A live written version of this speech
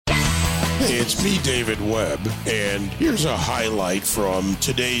It's me, David Webb, and here's a highlight from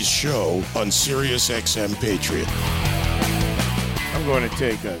today's show on Sirius XM Patriot. I'm going to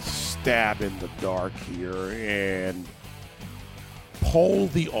take a stab in the dark here and poll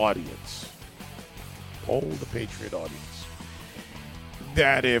the audience, poll the Patriot audience,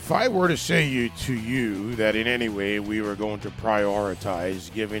 that if I were to say to you that in any way we were going to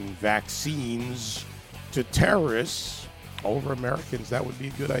prioritize giving vaccines to terrorists over Americans, that would be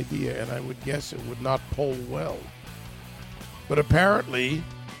a good idea, and I would guess it would not poll well. But apparently,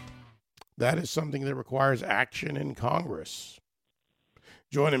 that is something that requires action in Congress.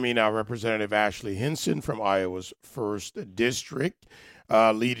 Joining me now, Representative Ashley Hinson from Iowa's 1st District.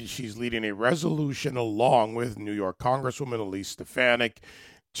 She's leading a resolution along with New York Congresswoman Elise Stefanik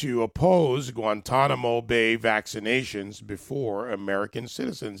to oppose Guantanamo Bay vaccinations before American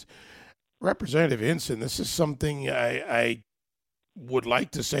citizens. Representative Hinson, this is something I would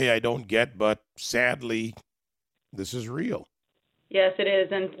like to say I don't get, but sadly, this is real. Yes, it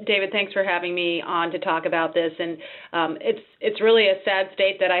is. And David, thanks for having me on to talk about this. And it's really a sad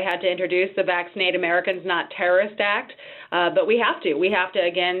state that I had to introduce the Vaccinate Americans Not Terrorists Act. But we have to. We have to,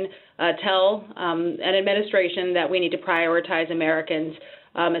 again, tell an administration that we need to prioritize Americans,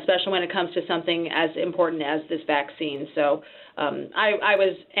 especially when it comes to something as important as this vaccine. So I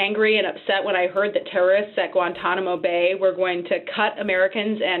was angry and upset when I heard that terrorists at Guantanamo Bay were going to cut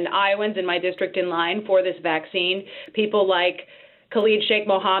Americans and Iowans in my district in line for this vaccine. People like Khalid Sheikh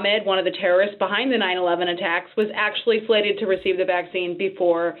Mohammed, one of the terrorists behind the 9/11 attacks, was actually slated to receive the vaccine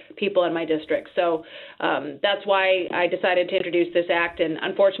before people in my district. So that's why I decided to introduce this act. And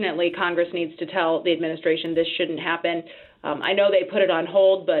unfortunately, Congress needs to tell the administration this shouldn't happen. I know they put it on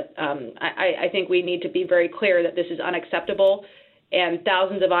hold, but I think we need to be very clear that this is unacceptable. And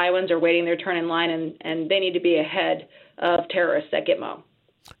thousands of Iowans are waiting their turn in line, and they need to be ahead of terrorists at Gitmo.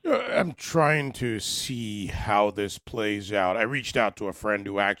 I'm trying to see how this plays out. I reached out to a friend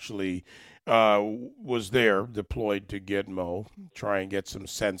who actually was there, deployed to Gitmo, try and get some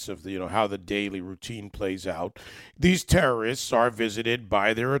sense of how the daily routine plays out. These terrorists are visited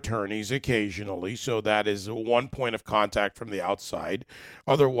by their attorneys occasionally, so that is one point of contact from the outside.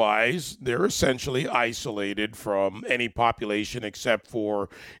 Otherwise, they're essentially isolated from any population except for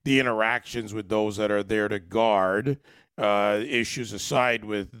the interactions with those that are there to guard. Issues aside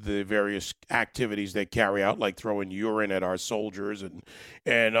with the various activities they carry out, like throwing urine at our soldiers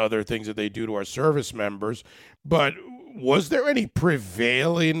and other things that they do to our service members. But was there any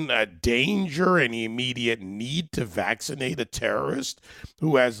prevailing danger, any immediate need to vaccinate a terrorist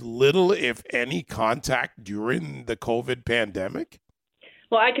who has little, if any, contact during the COVID pandemic?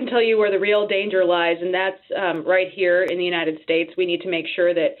 Well, I can tell you where the real danger lies, and that's right here in the United States. We need to make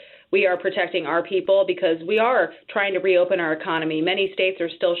sure that we are protecting our people because we are trying to reopen our economy. Many states are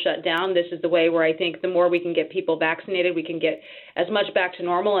still shut down. This is the way where I think the more we can get people vaccinated, we can get as much back to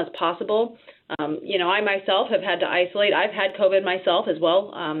normal as possible. I myself have had to isolate. I've had COVID myself as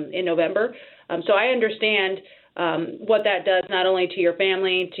well in November. So I understand what that does not only to your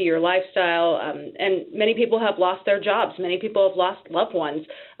family, to your lifestyle, and many people have lost their jobs. Many people have lost loved ones.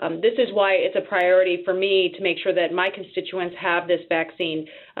 This is why it's a priority for me to make sure that my constituents have this vaccine.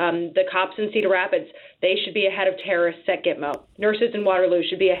 The cops in Cedar Rapids, they should be ahead of terrorists at Gitmo. Nurses in Waterloo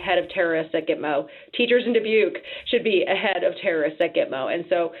should be ahead of terrorists at Gitmo. Teachers in Dubuque should be ahead of terrorists at Gitmo. And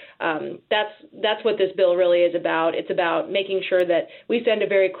so that's what this bill really is about. It's about making sure that we send a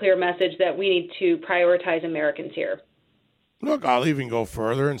very clear message that we need to prioritize Americans here. Look, I'll even go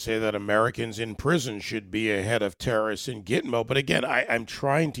further and say that Americans in prison should be ahead of terrorists in Gitmo. But again, I'm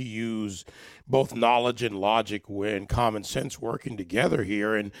trying to use both knowledge and logic and common sense working together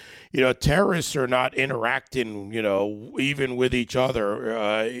here. And, terrorists are not interacting, even with each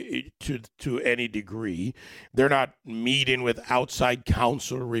other to any degree. They're not meeting with outside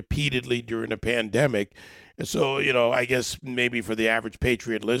counsel repeatedly during a pandemic. So, I guess maybe for the average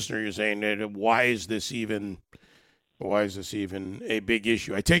Patriot listener, you're saying, why is this even a big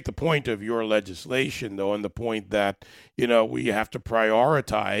issue? I take the point of your legislation, though, and the point that, we have to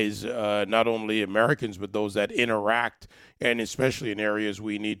prioritize not only Americans, but those that interact, and especially in areas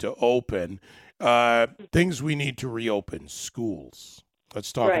we need to open. Things we need to reopen, schools.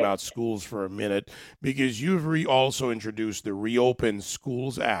 Let's talk about schools for a minute, because you've also introduced the Reopen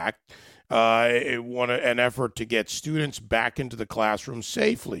Schools Act, an effort to get students back into the classroom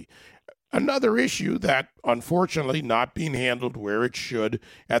safely. Another issue that, unfortunately, not being handled where it should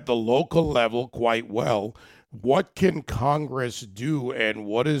at the local level quite well. What can Congress do, and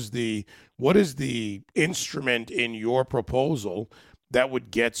what is the instrument in your proposal that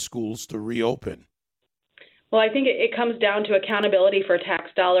would get schools to reopen? Well, I think it comes down to accountability for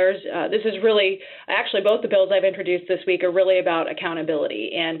tax dollars. This is really, actually, both the bills I've introduced this week are really about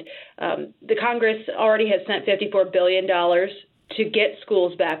accountability. And the Congress already has sent $54 billion to get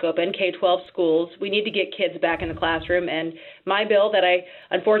schools back open, K-12 schools. We need to get kids back in the classroom. And my bill that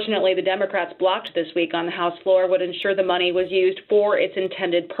unfortunately, the Democrats blocked this week on the House floor would ensure the money was used for its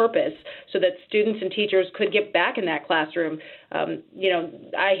intended purpose so that students and teachers could get back in that classroom.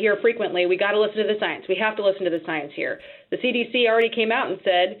 I hear frequently, we got to listen to the science. We have to listen to the science here. The CDC already came out and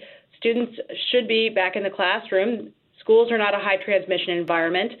said students should be back in the classroom. Schools are not a high transmission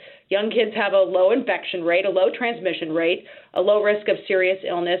environment. Young kids have a low infection rate, a low transmission rate, a low risk of serious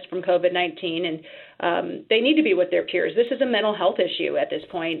illness from COVID-19, and they need to be with their peers. This is a mental health issue at this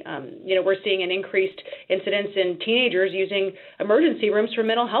point. We're seeing an increased incidence in teenagers using emergency rooms for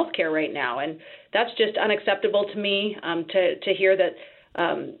mental health care right now, and that's just unacceptable to me to hear that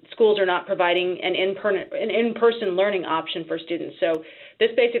schools are not providing an in-person learning option for students. So this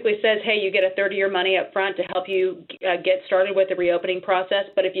basically says, hey, you get a third of your money up front to help you get started with the reopening process.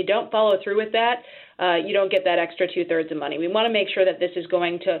 But if you don't follow through with that, you don't get that extra two-thirds of money. We want to make sure that this is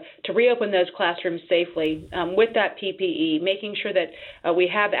going to reopen those classrooms safely with that PPE, making sure that we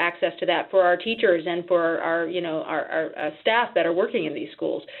have access to that for our teachers and for our staff that are working in these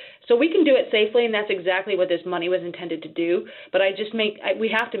schools. So we can do it safely, and that's exactly what this money was intended to do. But we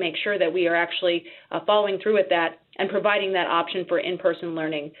have to make sure that we are actually following through with that and providing that option for in-person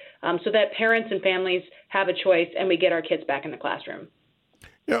learning so that parents and families have a choice and we get our kids back in the classroom.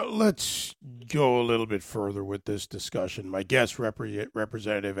 Let's go a little bit further with this discussion. My guest,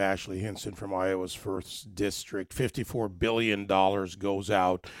 Representative Ashley Hinson from Iowa's 1st District, $54 billion goes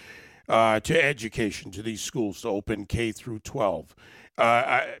out to education, to these schools to open K through 12.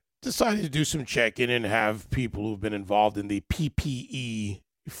 I decided to do some check-in and have people who've been involved in the PPE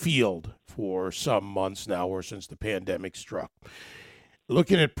field for some months now or since the pandemic struck.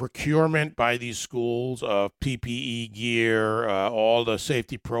 Looking at procurement by these schools of PPE gear, all the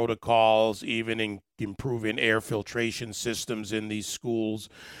safety protocols, even improving air filtration systems in these schools.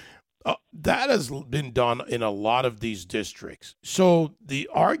 That has been done in a lot of these districts. So the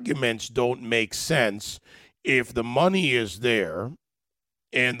arguments don't make sense if the money is there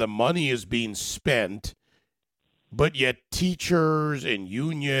and the money is being spent, but yet teachers and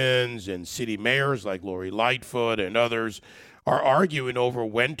unions and city mayors like Lori Lightfoot and others are arguing over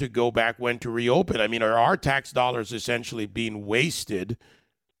when to go back, when to reopen. I mean, are our tax dollars essentially being wasted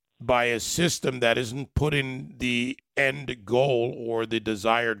by a system that isn't putting the end goal or the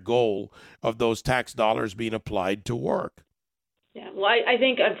desired goal of those tax dollars being applied to work? Yeah, well, I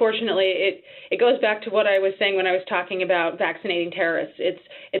think, unfortunately, it goes back to what I was saying when I was talking about vaccinating terrorists.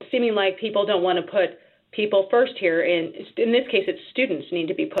 It's seeming like people don't want to put people first here. In this case, it's students need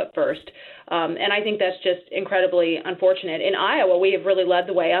to be put first. And I think that's just incredibly unfortunate. In Iowa, we have really led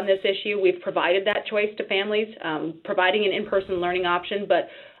the way on this issue. We've provided that choice to families, providing an in-person learning option, but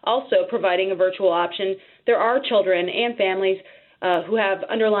also providing a virtual option. There are children and families who have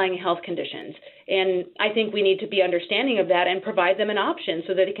underlying health conditions. And I think we need to be understanding of that and provide them an option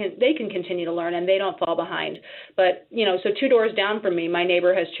so that they can continue to learn and they don't fall behind. But, so 2 doors down from me, my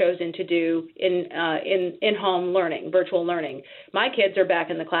neighbor has chosen to do in-home learning, virtual learning. My kids are back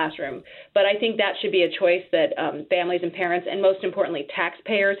in the classroom. But I think that should be a choice that families and parents, and most importantly,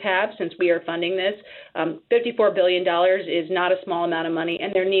 taxpayers have, since we are funding this. $54 billion is not a small amount of money,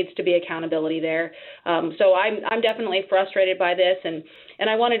 and there needs to be accountability there. So I'm definitely frustrated by this. And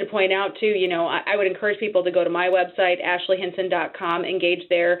I wanted to point out, too, I would encourage people to go to my website, ashleyhinson.com, engage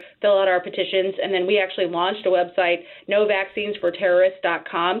there, fill out our petitions, and then we actually launched a website,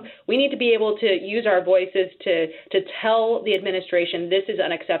 novaccinesforterrorists.com. We need to be able to use our voices to tell the administration this is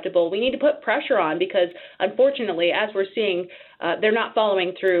unacceptable. We need to put pressure on because, unfortunately, as we're seeing, they're not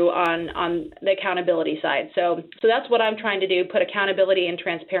following through on the accountability side. So that's what I'm trying to do, put accountability and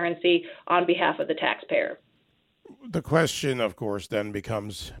transparency on behalf of the taxpayer. The question, of course, then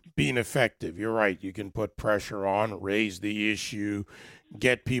becomes being effective. You're right. You can put pressure on, raise the issue,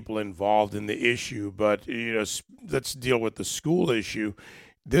 get people involved in the issue. But, let's deal with the school issue.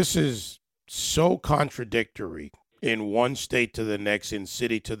 This is so contradictory in one state to the next, in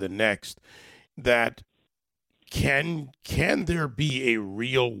city to the next, that can there be a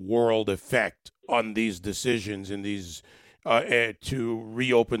real world effect on these decisions in these to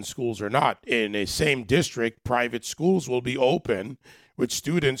reopen schools or not? In a same district, private schools will be open with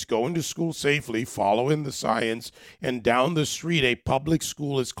students going to school safely, following the science, and down the street a public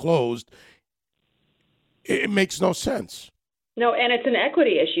school is closed. It makes no sense. No, and it's an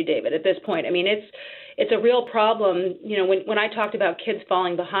equity issue, David, at this point. I mean, it's a real problem. When I talked about kids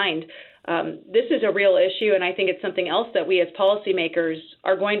falling behind, This is a real issue, and I think it's something else that we as policymakers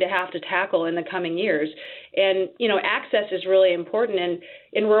are going to have to tackle in the coming years. And, access is really important. And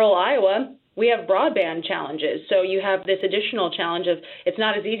in rural Iowa, we have broadband challenges. So you have this additional challenge of it's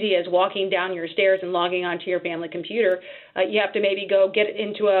not as easy as walking down your stairs and logging onto your family computer. You have to maybe go get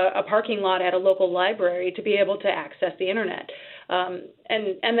into a parking lot at a local library to be able to access the internet.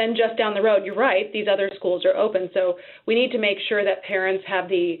 And then just down the road, you're right, these other schools are open. So we need to make sure that parents have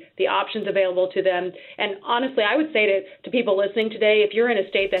the options available to them. And honestly, I would say to people listening today, if you're in a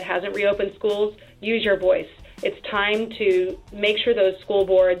state that hasn't reopened schools, use your voice. It's time to make sure those school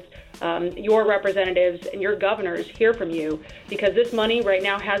boards, your representatives and your governors hear from you, because this money right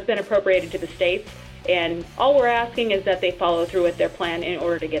now has been appropriated to the states, and all we're asking is that they follow through with their plan in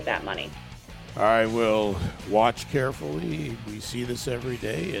order to get that money. I will watch carefully. We see this every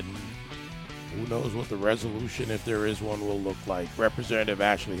day, and who knows what the resolution, if there is one, will look like. Representative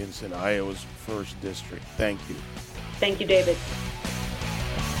Ashley Hinson, Iowa's 1st District. Thank you. Thank you, David.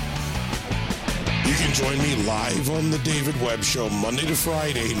 You can join me live on The David Webb Show Monday to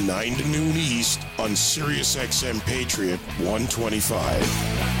Friday, 9 to noon East on SiriusXM Patriot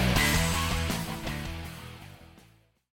 125.